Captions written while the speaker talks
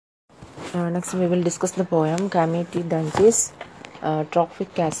Next we will discuss the poem Kamiti Dungy's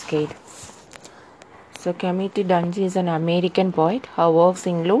Trophic Cascade. So Kamiti Dungy is an American poet. Her works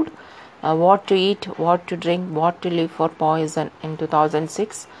include What to Eat, What to Drink, What to Live for Poison in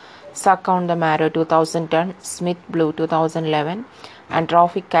 2006, Suck on the Marrow 2010, Smith Blue 2011, and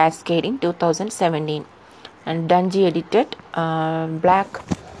Trophic Cascade in 2017. And Dungy edited Black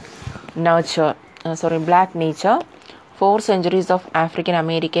Nature, 4 Centuries of African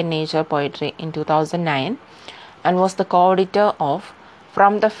American Nature Poetry in 2009, and was the co-editor of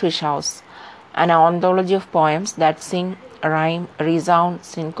From the Fish House, an anthology of poems that sing, rhyme, resound,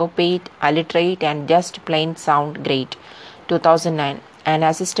 syncopate, alliterate, and just plain sound great, 2009, and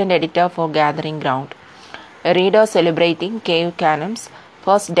assistant editor for Gathering Ground. A reader celebrating Cave Canon's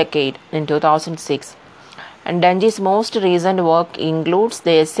first decade in 2006. And Dungy's most recent work includes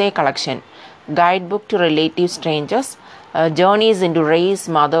the essay collection Guidebook to Relative Strangers, Journeys into Race,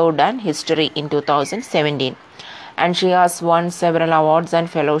 Motherhood and History in 2017. And she has won several awards and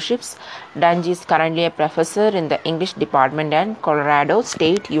fellowships. Dungy is currently a professor in the English department at Colorado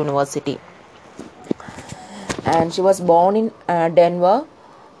State University. And she was born in Denver,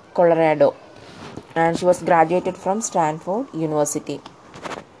 Colorado. And she was graduated from Stanford University.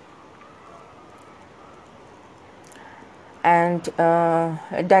 And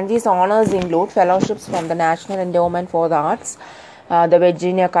Dungy's honors include fellowships from the National Endowment for the Arts, the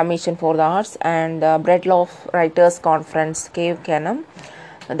Virginia Commission for the Arts, and the Breadloaf Writers Conference, Cave Canem,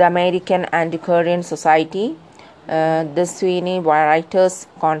 the American Antiquarian Society, the Sweeney Writers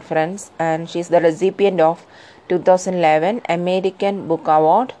Conference, and she is the recipient of 2011 American Book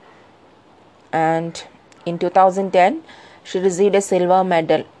Award, and in 2010 she received a silver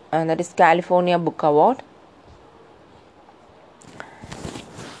medal, and that is California Book Award.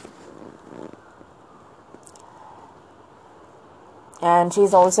 And she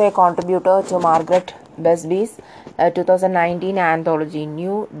is also a contributor to Margaret Busby's 2019 anthology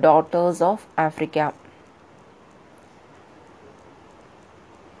New Daughters of Africa.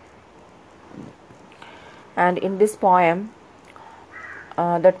 And in this poem,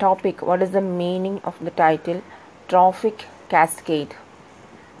 the topic, what is the meaning of the title? Trophic Cascade.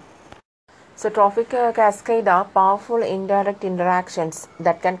 So trophic cascade are powerful indirect interactions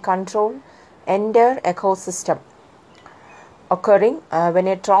that can control entire ecosystem, occurring when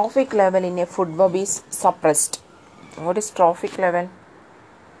a trophic level in a food web is suppressed. What is trophic level?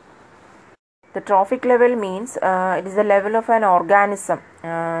 The trophic level means it is the level of an organism,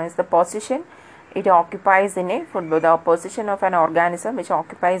 is the position it occupies in a food web. The position of an organism which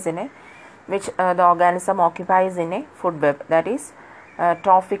occupies in a the organism occupies in a food web, that is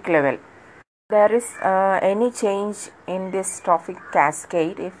trophic level. There is any change in this trophic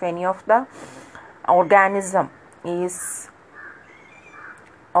cascade, if any of the organism is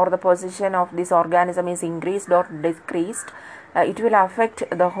or the position of this organism is increased or decreased, it will affect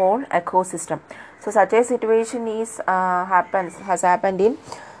the whole ecosystem. So such a situation has happened in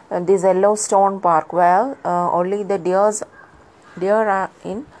this Yellowstone Park, where only the deer are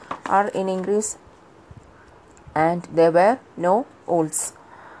in increase and there were no wolves.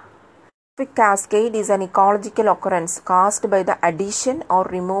 Trophic cascade is an ecological occurrence caused by the addition or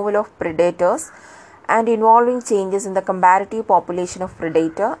removal of predators and involving changes in the comparative population of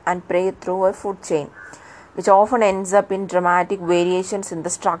predator and prey through a food chain, which often ends up in dramatic variations in the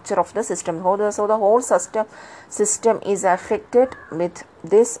structure of the system. So the whole system is affected with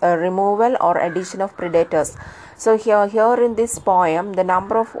this removal or addition of predators. So here in this poem, the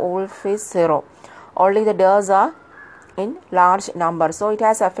number of wolves is 0. Only the deers are in large number. So it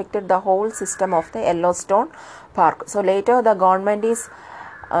has affected the whole system of the Yellowstone Park. So later the government is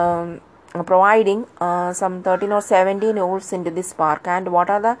providing some 13 or 17 wolves into this park. And what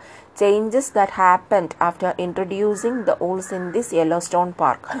are the changes that happened after introducing the wolves in this Yellowstone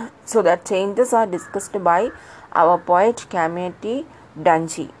Park? So that changes are discussed by our poet Kamiti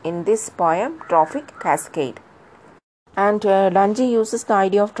Dungy in this poem Trophic Cascade. And Dungy uses the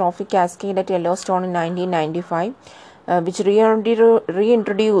idea of trophic cascade at Yellowstone in 1995, which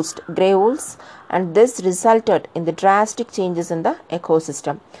reintroduced grey wolves, and this resulted in the drastic changes in the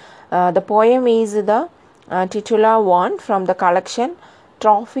ecosystem. The poem is the titular one from the collection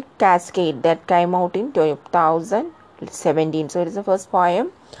Trophic Cascade that came out in 2017. So it is the first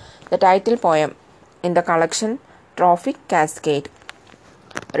poem, the title poem in the collection Trophic Cascade,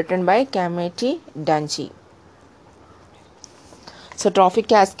 written by Kamiti Dungy. So trophic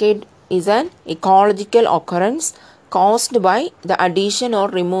cascade is an ecological occurrence caused by the addition or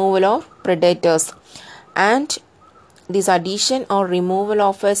removal of predators, and this addition or removal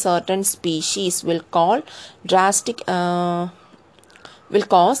of a certain species will will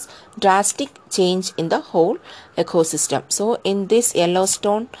cause drastic change in the whole ecosystem. So in this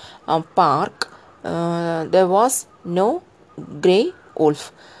Yellowstone park, there was no grey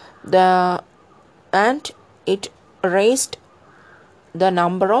wolf, and it raised the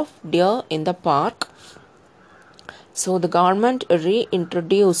number of deer in the park. So the government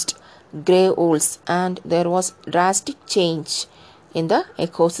reintroduced grey wolves, and there was drastic change in the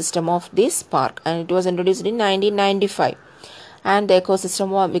ecosystem of this park, and it was introduced in 1995, and the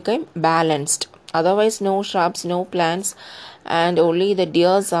ecosystem became balanced. Otherwise, no shrubs, no plants, and only the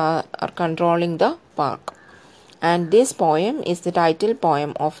deers are controlling the park. And this poem is the title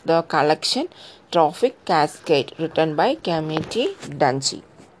poem of the collection Trophic Cascade, written by Kamiti Dungy.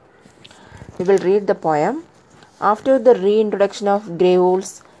 We will read the poem. After the reintroduction of grey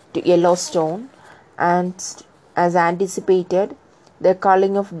wolves to Yellowstone, and as anticipated, the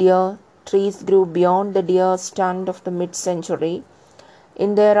culling of deer, trees grew beyond the deer stand of the mid-century.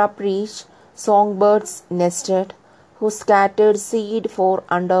 In their upreach, songbirds nested, who scattered seed for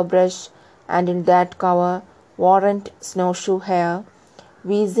underbrush, and in that cover, warrant snowshoe hare.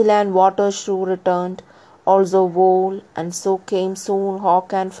 Weasel and water shrew returned, also vole, and so came soon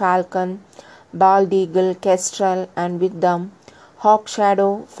hawk and falcon, bald eagle, kestrel, and with them hawk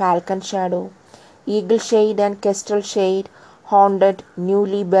shadow, falcon shadow, eagle shade and kestrel shade haunted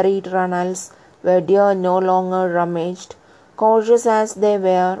newly buried runnels where deer no longer rummaged, cautious as they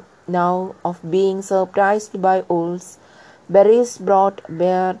were now of being surprised by wolves. Berries brought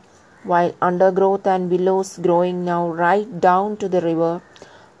bare, while undergrowth and willows growing now right down to the river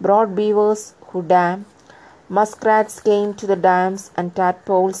brought beavers who dam. Muskrats came to the dams, and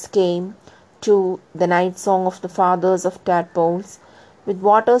tadpoles came to the night song of the fathers of tadpoles. With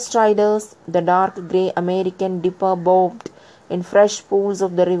water striders, the dark grey American dipper bobbed in fresh pools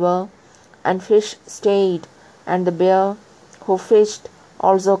of the river, and fish stayed, and the bear who fished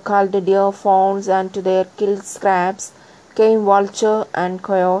also culled deer fawns, and to their killed scraps came vulture and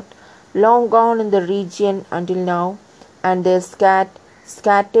coyote, long gone in the region until now, and their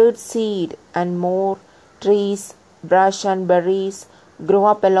scattered seed and more trees, brush and berries grew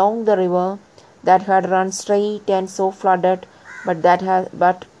up along the river that had run straight and so flooded, but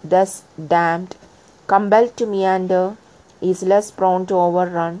thus dammed, compelled to meander, is less prone to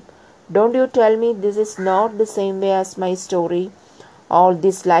overrun. Don't you tell me this is not the same way as my story? All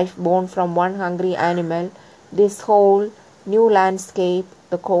this life born from one hungry animal, this whole new landscape,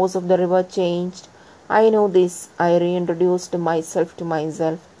 the course of the river changed. I know this. I reintroduced myself to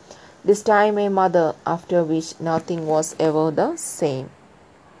myself. This time a mother, after which nothing was ever the same.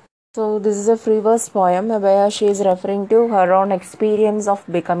 So this is a free verse poem where she is referring to her own experience of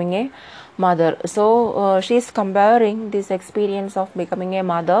becoming a mother. So she is comparing this experience of becoming a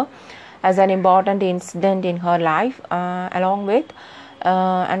mother as an important incident in her life, along with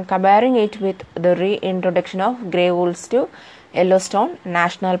and comparing it with the reintroduction of grey wolves to Yellowstone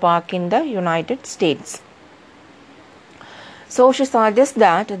National Park in the United States. So she suggests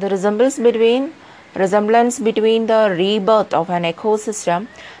that the resemblance between the rebirth of an ecosystem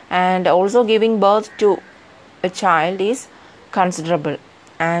and also giving birth to a child is considerable,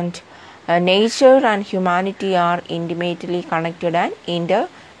 and nature and humanity are intimately connected and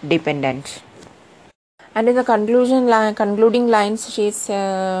interdependent. And in the concluding lines, she is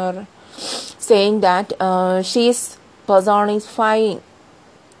saying that she is personifying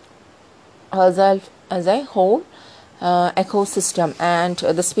herself as a whole ecosystem, and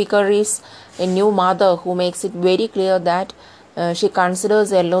the speaker is a new mother who makes it very clear that she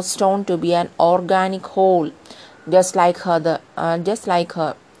considers Yellowstone to be an organic whole, just like her,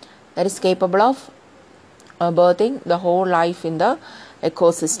 that is capable of birthing the whole life in the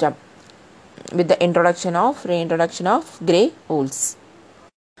ecosystem with the reintroduction of grey wolves.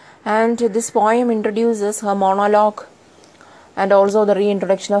 And this poem introduces her monologue and also the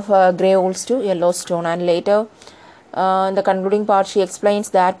reintroduction of grey wolves to Yellowstone, and later in the concluding part she explains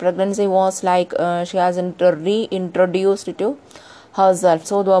that pregnancy was like she has reintroduced to herself.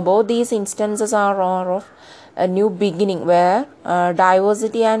 So both these instances are of a new beginning where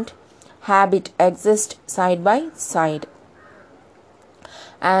diversity and habit exist side by side.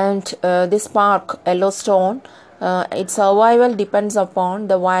 And this park, Yellowstone, its survival depends upon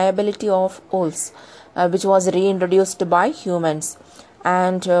the viability of wolves, which was reintroduced by humans.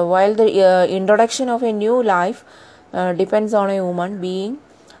 And while the introduction of a new life depends on a human being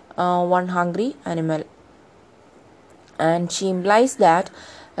one hungry animal. And she implies that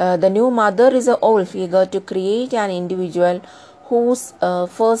the new mother is a wolf eager to create an individual whose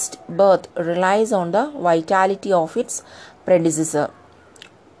first birth relies on the vitality of its predecessor,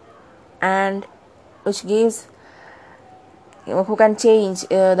 and which gives who can change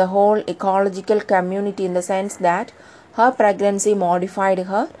the whole ecological community in the sense that her pregnancy modified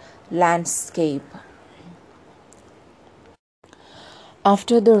her landscape.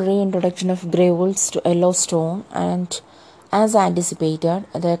 After the reintroduction of grey wolves to Yellowstone, and as anticipated,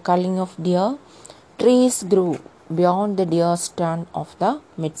 the culling of deer, trees grew beyond the deer stand of the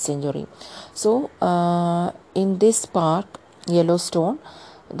mid-century. So, in this park, Yellowstone,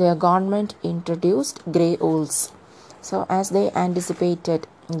 the government introduced grey wolves. So, as they anticipated,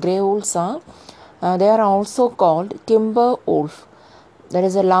 grey wolves they are also called timber wolf. That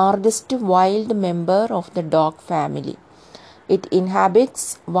is the largest wild member of the dog family. It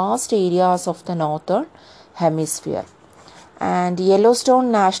inhabits vast areas of the northern hemisphere. And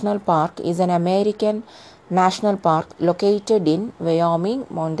Yellowstone National Park is an American national park located in Wyoming,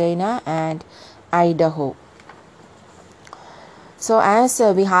 Montana, and Idaho. So, as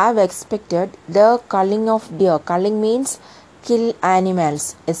we have expected, the culling of deer, culling means kill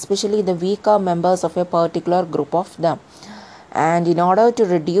animals, especially the weaker members of a particular group of them, and in order to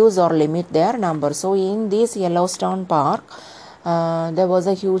reduce or limit their number. So, in this Yellowstone Park, there was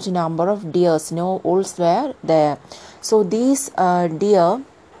a huge number of deers. No wolves were there. So these deer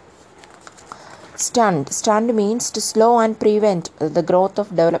stunned means to slow and prevent the growth of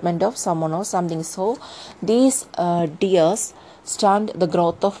development of someone or something. So these deers stunned the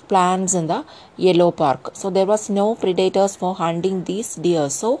growth of plants in the yellow park. So there was no predators for hunting these deer.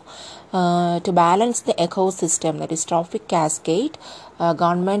 So to balance the ecosystem, that is trophic cascade,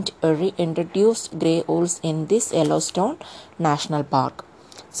 government reintroduced grey wolves in this Yellowstone National Park.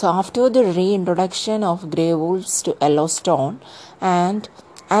 So after the reintroduction of grey wolves to Yellowstone, and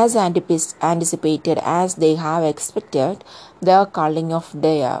as anticipated, as they have expected, the culling of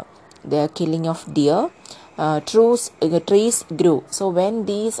deer, the killing of deer, trees grew. So when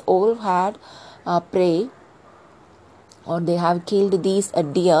these wolves had prey, or they have killed these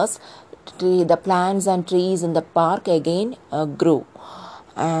deers, the plants and trees in the park again grew,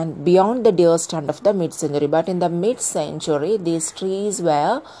 and beyond the deer stand of the mid-century. But in the mid-century, these trees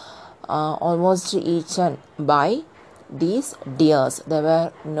were almost eaten by these deers. There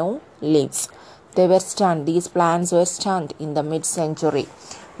were no leaves. They were stunned. These plants were stunned in the mid-century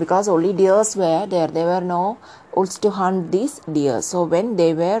because only deers were there. There were no wolves to hunt these deer. So when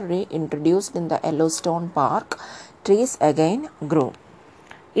they were reintroduced in the Yellowstone Park, trees again grew.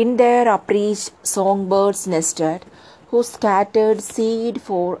 In their upreach, songbirds nested, who scattered seed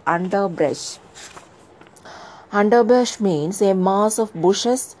for underbrush. Underbrush means a mass of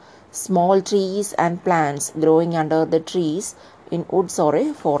bushes, small trees and plants growing under the trees in woods or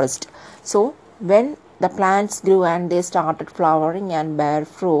a forest. So when the plants grew and they started flowering and bear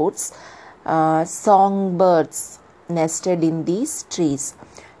fruits, songbirds nested in these trees,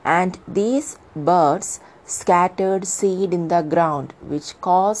 and these birds scattered seed in the ground, which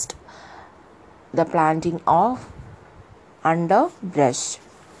caused the planting of underbrush.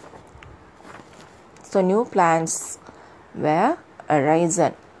 So new plants were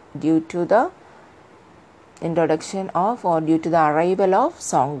arisen due to the introduction of, or due to the arrival of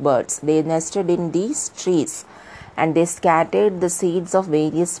songbirds. They nested in these trees and they scattered the seeds of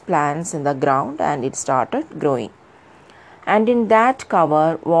various plants in the ground, and it started growing. And in that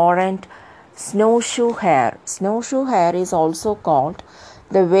cover warrant snowshoe hare. Snowshoe hare is also called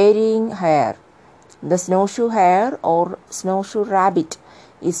the varying hare. The snowshoe hare or snowshoe rabbit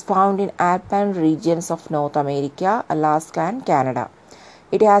is found in alpine regions of North America, Alaska and Canada.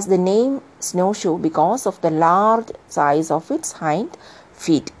 It has the name snowshoe because of the large size of its hind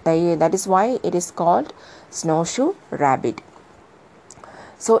feet. That is why it is called snowshoe rabbit.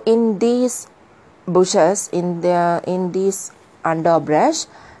 So in these bushes, in these underbrush,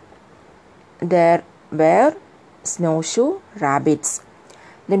 there were snowshoe rabbits.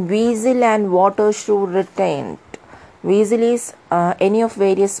 Then weasel and water shrew retained. Weasel is any of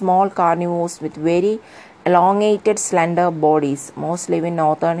various small carnivores with very elongated slender bodies. Most live in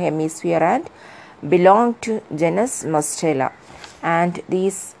northern hemisphere and belong to genus Mustela. And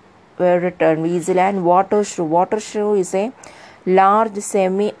these were returned, weasel and water shrew. Water shrew is a large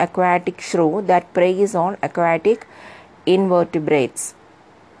semi-aquatic shrew that preys on aquatic invertebrates.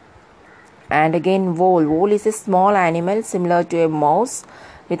 And again vole. Vole is a small animal similar to a mouse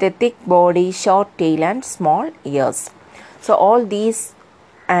with a thick body, short tail and small ears. So all these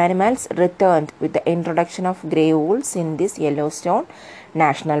animals returned with the introduction of grey wolves in this Yellowstone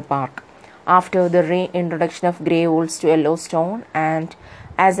National Park. After the reintroduction of grey wolves to Yellowstone, and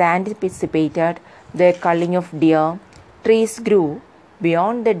as anticipated, the culling of deer, trees grew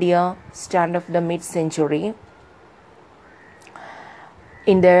beyond the deer stand of the mid-century.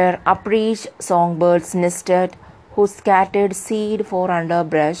 In their upreach, songbirds nested, who scattered seed for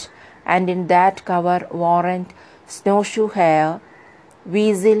underbrush, and in that cover warrant snowshoe hare,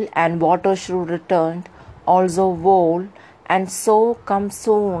 weasel and water shrew returned, also vole, and so come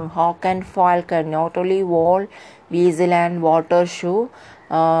soon hawk and falcon. Not only vole, weasel and water shrew,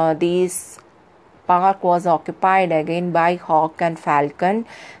 these park was occupied again by hawk and falcon.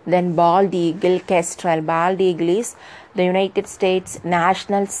 Then bald eagle, kestrel. Bald eagle is the United States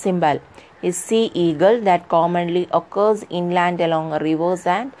national symbol. Is sea eagle that commonly occurs inland along rivers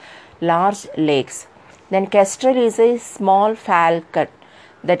and large lakes. Then kestrel is a small falcon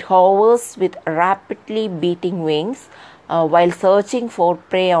that hovers with rapidly beating wings while searching for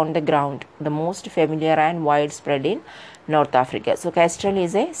prey on the ground, the most familiar and widespread in North Africa. So kestrel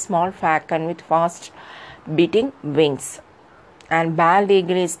is a small falcon with fast beating wings, and bald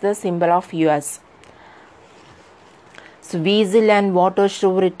eagle is the symbol of US. So weasel and water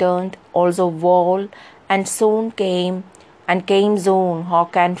shrew returned, also vole, and soon came soon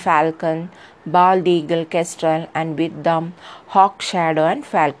hawk and falcon, bald eagle, kestrel, and with them hawk shadow and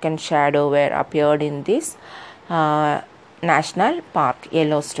falcon shadow were appeared in this national park,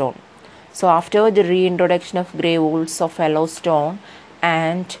 Yellowstone. So after the reintroduction of grey wolves of Yellowstone,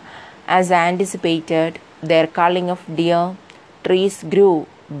 and as anticipated, their culling of deer trees grew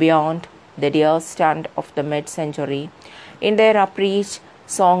beyond the deer stand of the mid-century. In their upreach,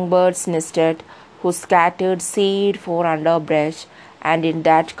 songbirds nested, who scattered seed for underbrush, and in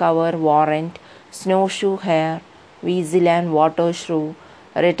that cover warrant snowshoe hare, weasel and water shrew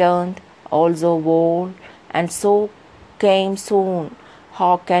returned, also vole, and so came soon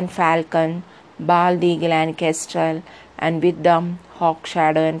hawk and falcon, bald eagle and kestrel, and with them hawk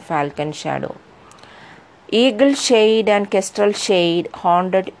shadow and falcon shadow. Eagle shade and kestrel shade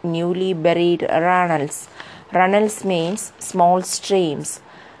haunted newly buried runnels. Runnels means small streams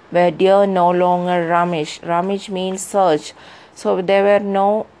where deer no longer rummage. Rummage means search. So there were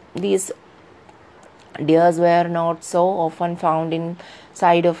no, these deers were not so often found in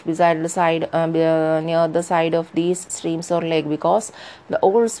near the side of these streams or lake, because the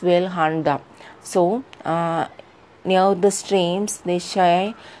owls will hunt them. So near the streams they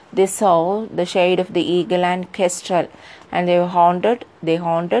saw the shade of the eagle and kestrel, and they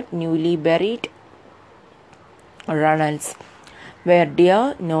haunted newly buried runnels where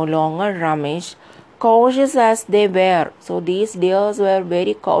deer no longer rummaged, cautious as they were. So these deers were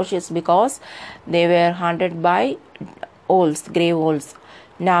very cautious because they were hunted by owls, grey wolves,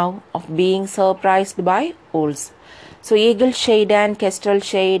 now of being surprised by owls. So eagle shade and kestrel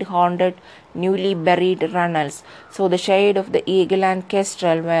shade haunted newly buried runnels. So the shade of the eagle and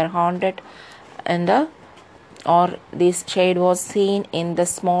kestrel were haunted this shade was seen in the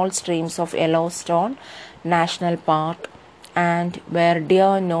small streams of Yellowstone National Park, and where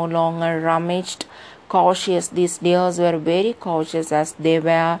deer no longer rummaged, cautious. These deers were very cautious as they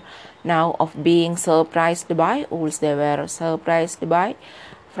were now of being surprised by owls. They were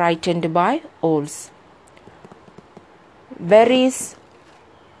frightened by owls. Berries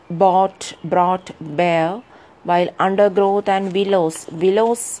brought bear, while undergrowth and willows.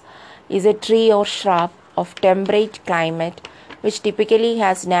 Willows is a tree or shrub of temperate climate which typically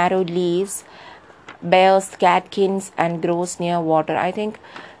has narrow leaves, bears catkins, and grows near water. I think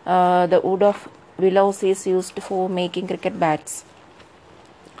the wood of willows is used for making cricket bats.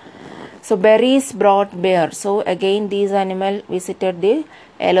 So berries brought bear. So again these animals visited the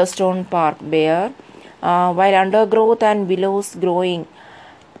Yellowstone Park. Bear, while undergrowth and willows growing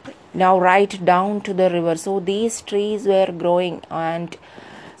now right down to the river. So these trees were growing and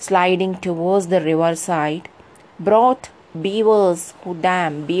sliding towards the river side. Brought beavers who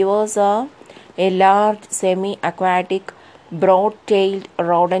dam. Beavers are a large semi-aquatic broad-tailed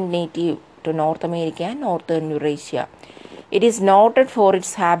rodent native to North America and northern Eurasia. It is noted for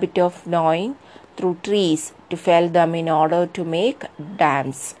its habit of gnawing through trees to fell them in order to make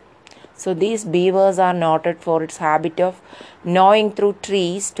dams. So these beavers are noted for its habit of gnawing through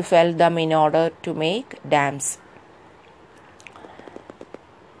trees to fell them in order to make dams.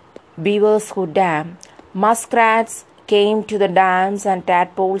 Beavers who dam. Muskrats came to the dams, and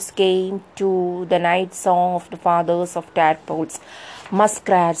tadpoles came to the night song of the fathers of tadpoles.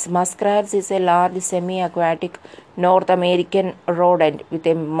 Muskrats. Muskrats is a large semi-aquatic North American rodent with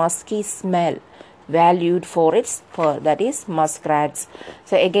a musky smell, valued for its fur. That is muskrats.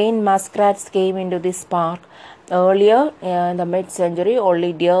 So again muskrats came into this park. Earlier in the mid-century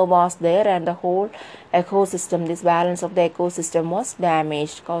only deer was there, and the whole ecosystem, this balance of the ecosystem was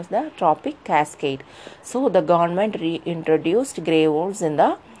damaged caused the trophic cascade. So the government reintroduced grey wolves in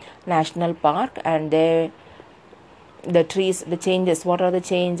the national park, and they the trees, the changes. What are the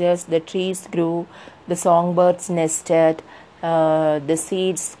changes? The trees grew, the songbirds nested, the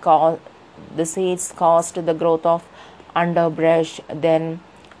seeds caused the growth of underbrush, then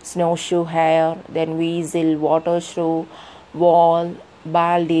snowshoe hare, then weasel, water shrew, wall,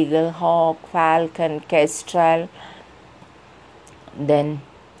 bald eagle, hawk, falcon, kestrel, then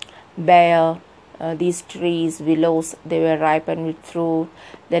bear, these trees, willows, they were ripened with fruit,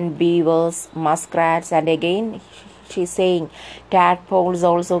 then beavers, muskrats, and again she's saying tadpoles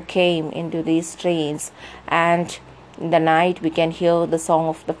also came into these trees, and in the night we can hear the song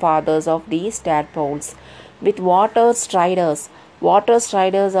of the fathers of these tadpoles. With water striders. Water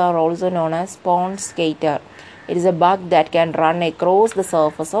striders are also known as pond skater. It is a bug that can run across the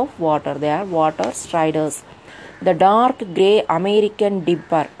surface of water. They are water striders. The dark grey American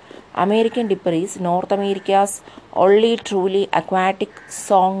dipper. American dipper is North America's only truly aquatic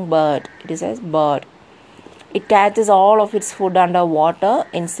songbird. It is a bird. It catches all of its food underwater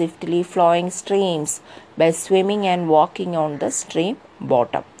in swiftly flowing streams by swimming and walking on the stream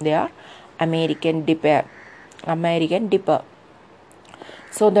bottom. They are American dipper. American dipper.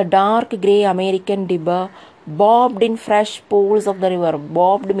 So the dark grey American dipper bobbed in fresh pools of the river.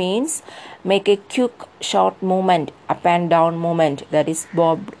 Bobbed means make a quick short movement, up and down movement, that is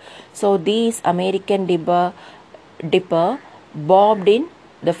bobbed. So these American dipper bobbed in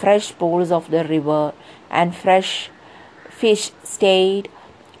the fresh pools of the river, and fresh fish stayed,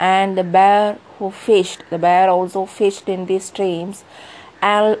 and the bear also fished in these streams,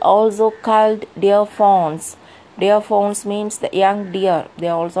 and also culled deer fawns. Deer fawns means the young deer. They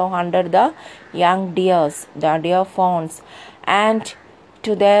also hunted the young deers, the deer fawns. And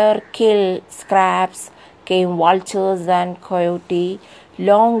to their kill scraps came vultures and coyote,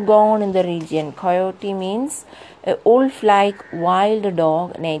 long gone in the region. Coyote means a wolf-like wild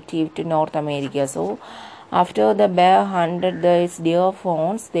dog native to North America. So, after the bear hunted these deer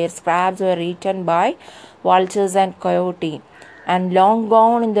fawns, their scraps were eaten by vultures and coyote, and long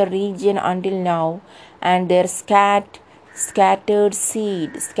gone in the region until now. And their scattered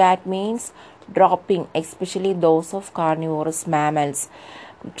seed. Scat means dropping, especially those of carnivorous mammals.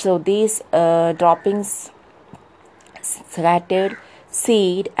 So these droppings, scattered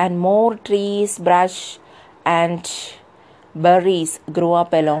seed, and more trees, brush, and berries grew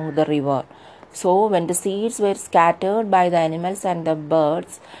up along the river. So when the seeds were scattered by the animals and the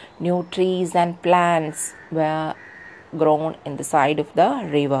birds, new trees and plants were grown in the side of the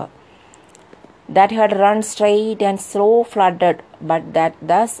river that had run straight and slow flooded, but that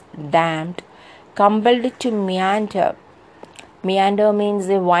thus dammed, compelled to meander. Meander means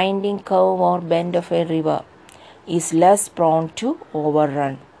a winding curve or bend of a river, is less prone to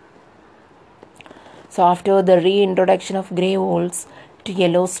overrun. So after the reintroduction of grey wolves to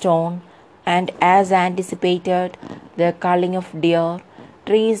Yellowstone, and as anticipated, the culling of deer,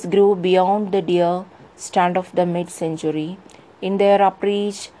 trees grew beyond the deer stand of the mid-century. In their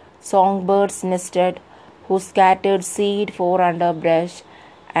upreach, songbirds nested, who scattered seed for underbrush,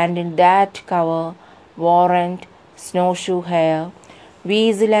 and in that cover warrant, snowshoe hare,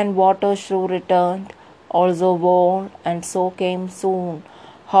 weasel and water shrew returned, also wore, and so came soon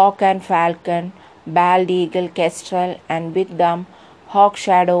hawk and falcon, bald eagle, kestrel, and with them hawk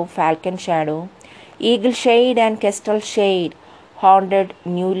shadow, falcon shadow, eagle shade and kestrel shade haunted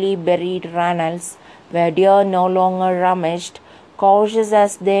newly buried runnels where deer no longer rummaged, cautious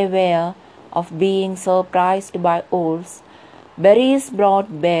as they were of being surprised by wolves. Berries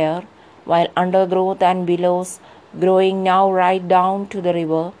brought bear, while undergrowth and willows, growing now right down to the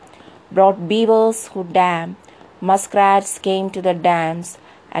river, brought beavers who dam. Muskrats came to the dams,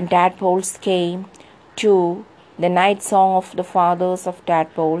 and tadpoles came too. The night song of the fathers of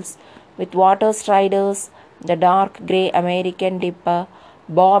tadpoles, with water striders, the dark grey American dipper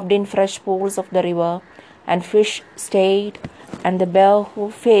bobbed in fresh pools of the river, and fish stayed, and the bear who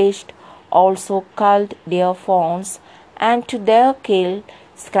fished also culled deer fawns, and to their kill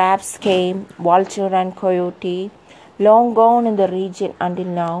scraps came vulture and coyote, long gone in the region until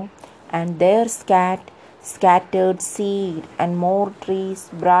now, and their scattered seed, and more trees,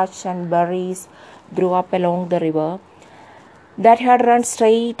 brush, and berries grew up along the river that had run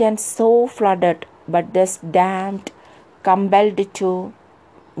straight and so flooded, but thus dammed, compelled to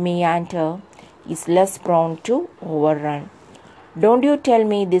meander, is less prone to overrun. Don't you tell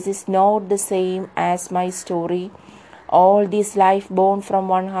me this is not the same as my story? All this life born from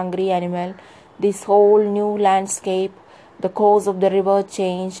one hungry animal, this whole new landscape, the course of the river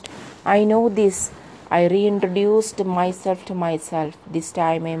changed. I know this. I reintroduced myself to myself, this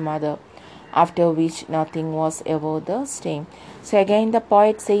time a mother, after which nothing was ever the same. So again the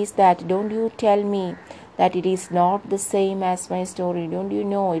poet says that, don't you tell me that it is not the same as my story? Don't you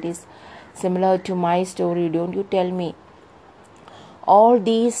know it is similar to my story? Don't you tell me? All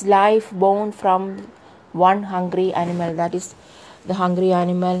these life born from one hungry animal, that is the hungry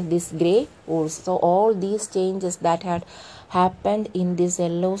animal, this grey wolves. So all these changes that had happened in this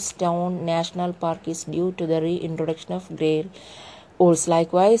Yellowstone National Park is due to the reintroduction of grey wolves.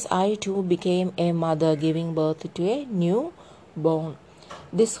 Likewise, I too became a mother, giving birth to a newborn.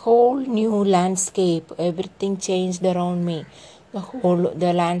 This whole new landscape, everything changed around me.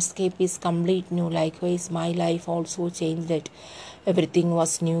 The landscape is complete new. Likewise, my life also changed. It everything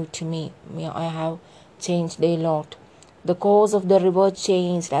was new to me. I have changed a lot. The course of the river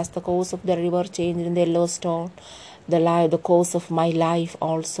changed. As the course of the river changed in the Yellowstone, the course of my life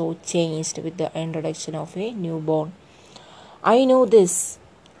also changed with the introduction of a newborn. I know this.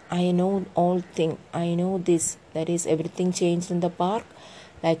 I know all thing. I know this. That is, everything changed in the park.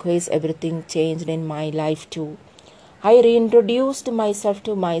 Likewise, everything changed in my life too. I reintroduced myself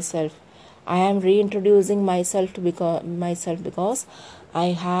to myself. I am reintroducing myself to because I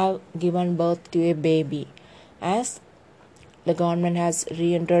have given birth to a baby. As the government has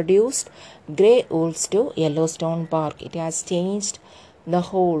reintroduced grey wolves to Yellowstone Park, it has changed the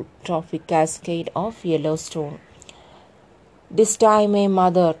whole trophic cascade of Yellowstone. This time a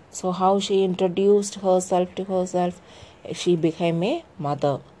mother. So how she introduced herself to herself, she became a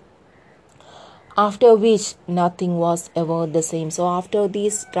mother. After which nothing was ever the same. So after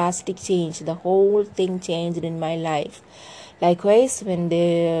this drastic change, the whole thing changed in my life. Likewise, when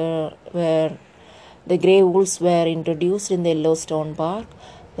the grey wolves were introduced in the Yellowstone Park,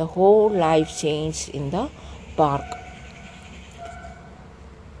 the whole life changed in the park.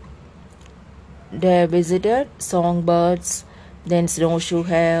 They visited songbirds, then snowshoe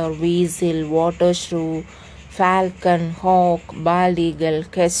hare, weasel, water shrew, falcon, hawk, bald eagle,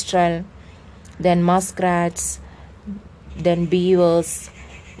 kestrel, then muskrats, then beavers,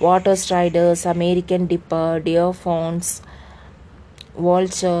 water striders, American dipper, deer fawns,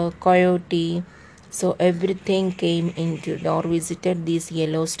 vulture, coyote. So everything came into or visited this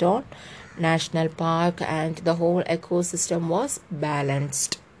Yellowstone National Park, and the whole ecosystem was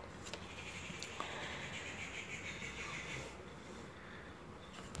balanced.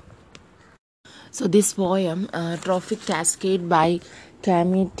 So this poem, Trophic Cascade by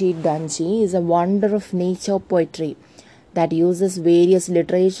Camus T. Dungy, is a wonder of nature poetry that uses various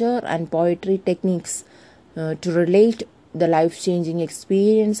literature and poetry techniques to relate the life-changing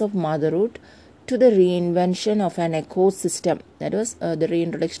experience of motherhood to the reinvention of an ecosystem, that was the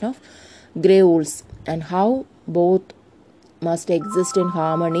reintroduction of grey wolves, and how both must exist in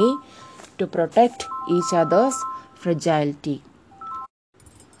harmony to protect each other's fragility.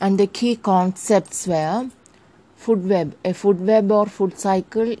 And the key concepts were food web. A food web or food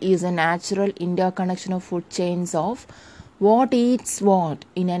cycle is a natural interconnection of food chains of what eats what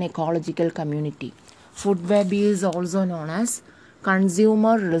in an ecological community. Food web is also known as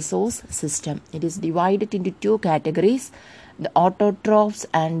consumer resource system. It is divided into two categories, the autotrophs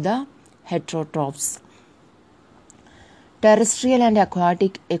and the heterotrophs. Terrestrial and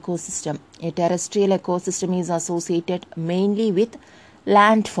aquatic ecosystem. A terrestrial ecosystem is associated mainly with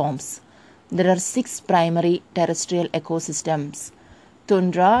landforms. There are 6 primary terrestrial ecosystems: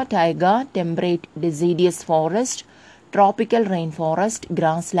 tundra, taiga, temperate deciduous forest, tropical rainforest,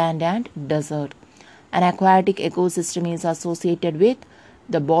 grassland, and desert. An aquatic ecosystem is associated with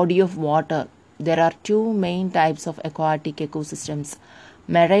the body of water. There are 2 main types of aquatic ecosystems: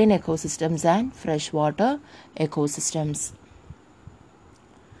 marine ecosystems and freshwater ecosystems.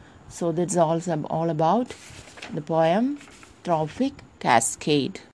 So that's all about the poem Trophic Cascade.